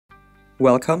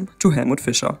Welcome to Helmut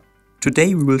Fischer.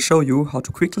 Today we will show you how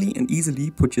to quickly and easily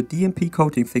put your DMP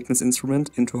coating thickness instrument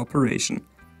into operation.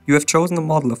 You have chosen a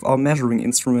model of our measuring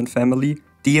instrument family,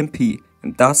 DMP,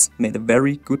 and thus made a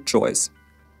very good choice.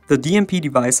 The DMP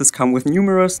devices come with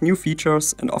numerous new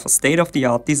features and offer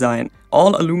state-of-the-art design.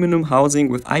 All aluminum housing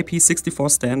with IP64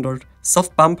 standard,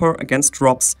 soft bumper against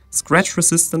drops,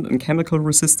 scratch-resistant and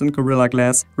chemical-resistant Gorilla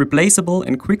Glass, replaceable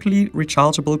and quickly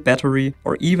rechargeable battery,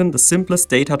 or even the simplest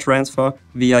data transfer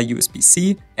via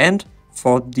USB-C, and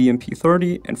for DMP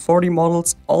 30 and 40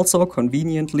 models also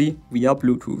conveniently via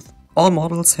Bluetooth. All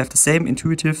models have the same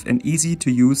intuitive and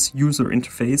easy-to-use user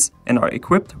interface and are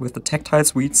equipped with the Tactile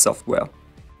Suite software.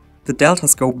 The Delta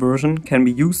Scope version can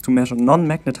be used to measure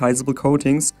non-magnetizable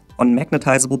coatings on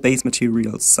magnetizable base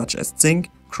materials such as zinc,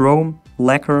 chrome,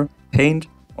 lacquer, paint,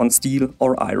 on steel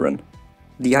or iron.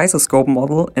 The Isoscope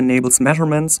model enables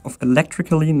measurements of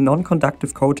electrically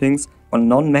non-conductive coatings on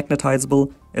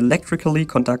non-magnetizable, electrically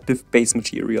conductive base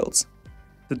materials.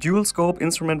 The Dual Scope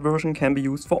instrument version can be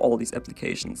used for all these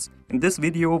applications. In this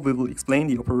video we will explain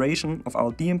the operation of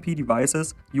our DMP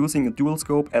devices using a Dual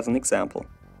Scope as an example.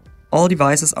 All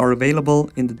devices are available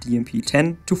in the DMP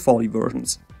 10 to 40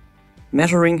 versions.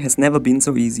 Measuring has never been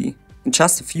so easy. In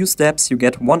just a few steps you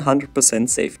get 100%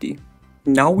 safety.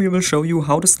 Now we will show you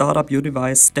how to start up your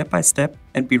device step by step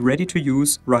and be ready to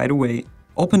use right away.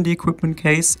 Open the equipment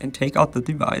case and take out the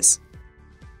device.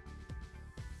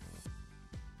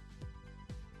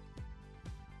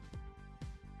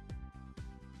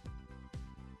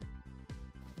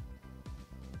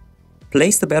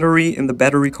 Place the battery in the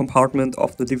battery compartment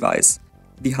of the device.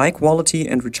 The high quality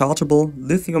and rechargeable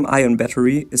lithium-ion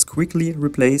battery is quickly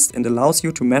replaced and allows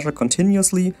you to measure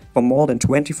continuously for more than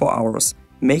 24 hours,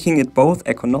 making it both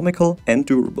economical and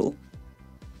durable.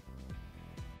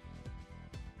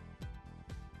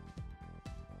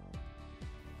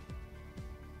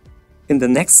 In the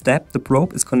next step, the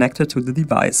probe is connected to the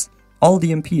device. All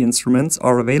DMP instruments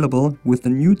are available with the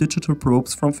new digital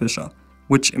probes from Fischer,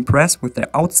 which impress with their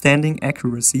outstanding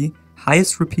accuracy,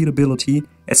 highest repeatability,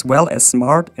 as well as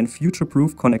smart and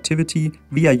future-proof connectivity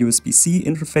via USB-C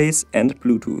interface and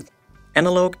Bluetooth.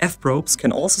 Analog F-probes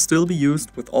can also still be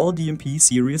used with all DMP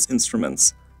Series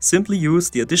instruments. Simply use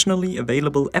the additionally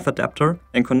available F-adapter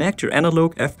and connect your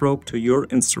analog F-probe to your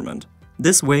instrument.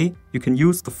 This way, you can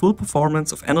use the full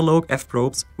performance of analog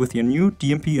F-probes with your new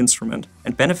DMP instrument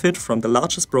and benefit from the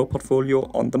largest probe portfolio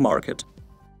on the market.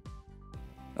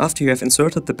 After you have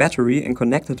inserted the battery and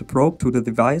connected the probe to the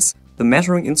device, the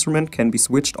measuring instrument can be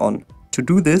switched on. To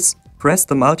do this, press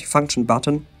the multifunction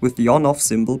button with the on-off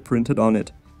symbol printed on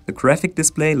it. The graphic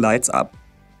display lights up.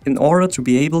 In order to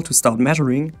be able to start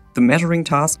measuring, the measuring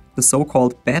task, the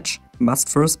so-called batch, must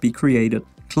first be created.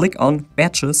 Click on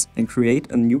Batches and create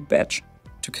a new batch.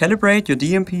 To calibrate your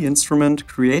DMP instrument,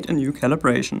 create a new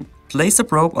calibration. Place the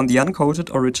probe on the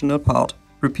uncoated original part.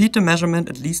 Repeat the measurement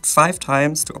at least 5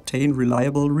 times to obtain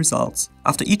reliable results.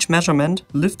 After each measurement,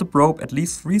 lift the probe at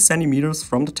least 3 cm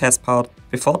from the test part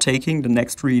before taking the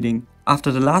next reading.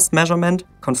 After the last measurement,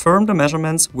 confirm the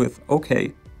measurements with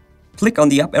OK. Click on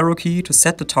the up arrow key to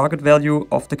set the target value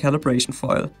of the calibration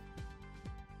foil.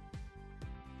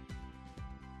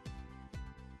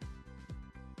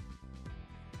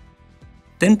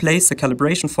 Then place the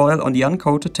calibration foil on the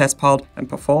uncoated test part and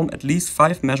perform at least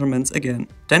 5 measurements again.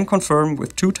 Then confirm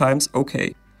with 2 times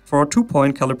OK. For a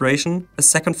 2-point calibration, a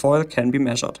second foil can be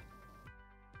measured.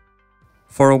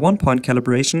 For a 1-point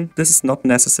calibration, this is not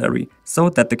necessary, so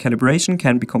that the calibration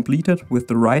can be completed with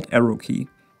the right arrow key.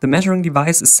 The measuring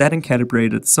device is set and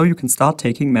calibrated, so you can start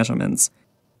taking measurements.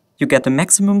 You get the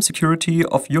maximum security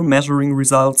of your measuring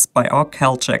results by our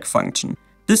CalCheck function.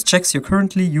 This checks your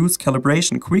currently used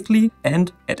calibration quickly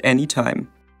and at any time.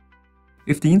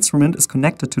 If the instrument is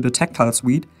connected to the Tactile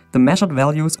Suite, the measured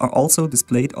values are also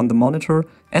displayed on the monitor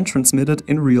and transmitted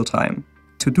in real time.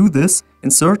 To do this,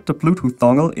 insert the Bluetooth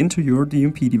dongle into your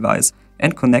DMP device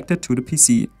and connect it to the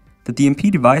PC. The DMP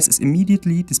device is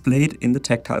immediately displayed in the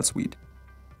Tactile Suite.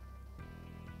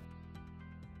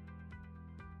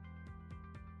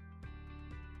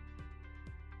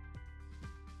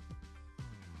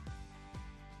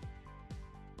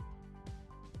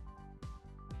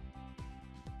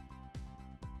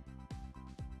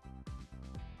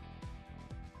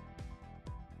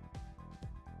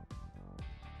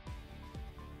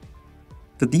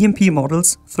 The DMP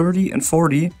models 30 and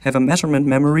 40 have a measurement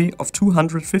memory of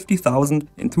 250,000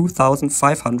 and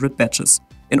 2,500 batches.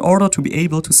 In order to be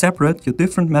able to separate your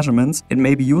different measurements, it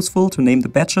may be useful to name the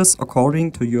batches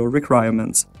according to your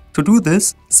requirements. To do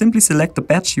this, simply select the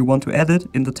batch you want to edit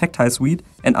in the Tactile suite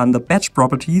and under Batch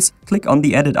Properties, click on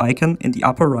the edit icon in the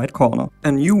upper right corner.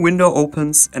 A new window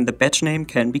opens and the batch name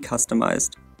can be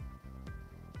customized.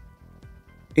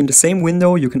 In the same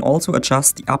window you can also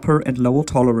adjust the upper and lower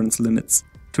tolerance limits.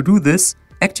 To do this,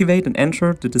 activate and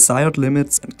enter the desired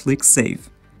limits and click Save.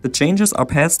 The changes are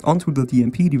passed onto the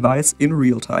DMP device in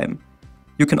real time.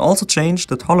 You can also change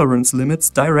the tolerance limits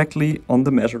directly on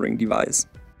the measuring device.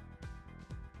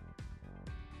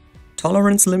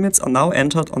 Tolerance limits are now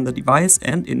entered on the device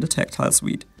and in the Tactile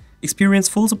suite. Experience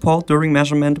full support during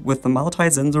measurement with the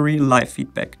multi-sensory live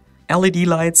feedback. LED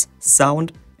lights,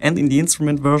 sound, and in the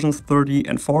instrument versions 30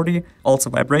 and 40,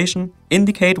 also vibration,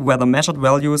 indicate whether measured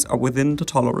values are within the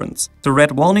tolerance. The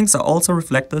red warnings are also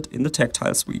reflected in the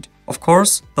Tactile suite. Of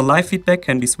course, the live feedback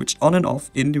can be switched on and off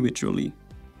individually.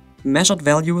 Measured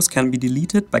values can be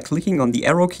deleted by clicking on the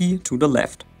arrow key to the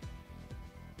left.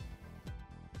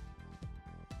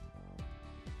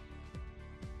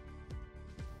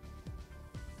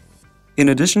 In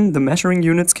addition, the measuring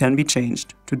units can be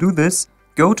changed. To do this,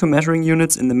 go to Measuring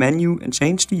Units in the menu and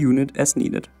change the unit as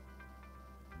needed.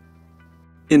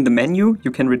 In the menu,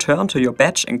 you can return to your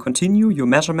batch and continue your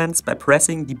measurements by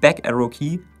pressing the back arrow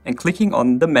key and clicking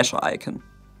on the Measure icon.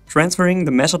 Transferring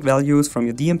the measured values from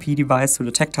your DMP device to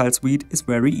the Tactile suite is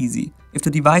very easy. If the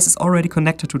device is already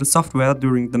connected to the software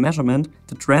during the measurement,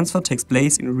 the transfer takes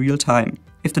place in real time.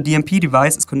 If the DMP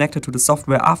device is connected to the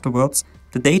software afterwards,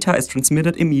 the data is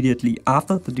transmitted immediately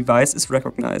after the device is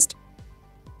recognized.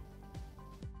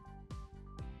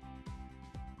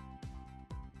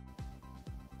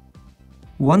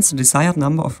 Once the desired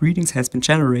number of readings has been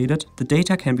generated, the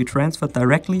data can be transferred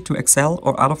directly to Excel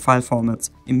or other file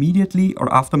formats, immediately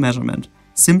or after measurement,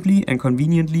 simply and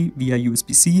conveniently via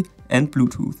USB-C and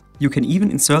Bluetooth. You can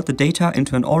even insert the data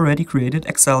into an already created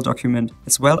Excel document,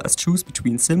 as well as choose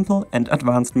between simple and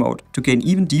advanced mode to gain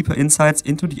even deeper insights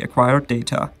into the acquired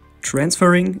data.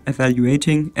 Transferring,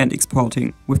 evaluating and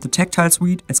exporting with the Tactile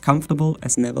suite as comfortable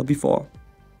as never before.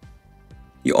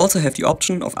 You also have the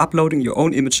option of uploading your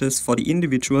own images for the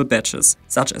individual batches,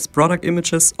 such as product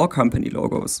images or company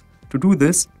logos. To do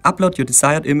this, upload your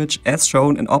desired image as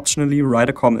shown and optionally write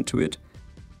a comment to it.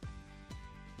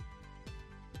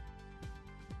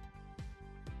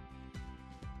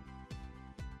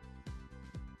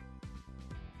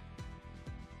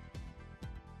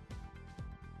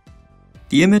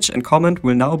 The image and comment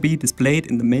will now be displayed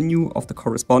in the menu of the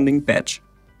corresponding batch.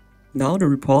 Now the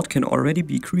report can already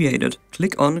be created.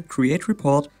 Click on Create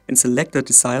Report and select the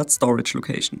desired storage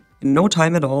location. In no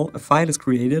time at all, a file is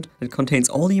created that contains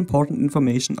all the important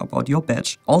information about your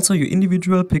batch. Also your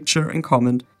individual picture and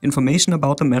comment, information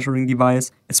about the measuring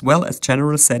device, as well as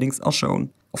general settings are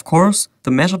shown. Of course,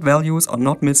 the measured values are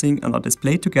not missing and are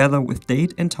displayed together with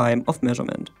date and time of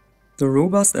measurement. The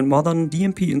robust and modern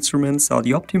DMP instruments are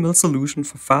the optimal solution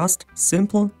for fast,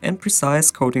 simple and precise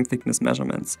coating thickness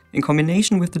measurements. In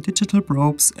combination with the digital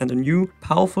probes and a new,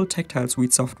 powerful Tactile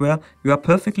suite software, you are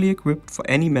perfectly equipped for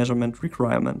any measurement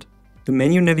requirement. The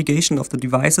menu navigation of the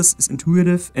devices is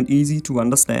intuitive and easy to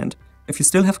understand. If you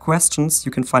still have questions,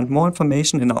 you can find more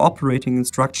information in our operating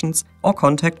instructions or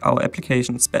contact our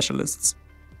application specialists.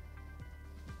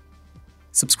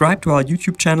 Subscribe to our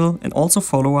YouTube channel and also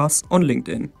follow us on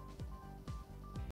LinkedIn.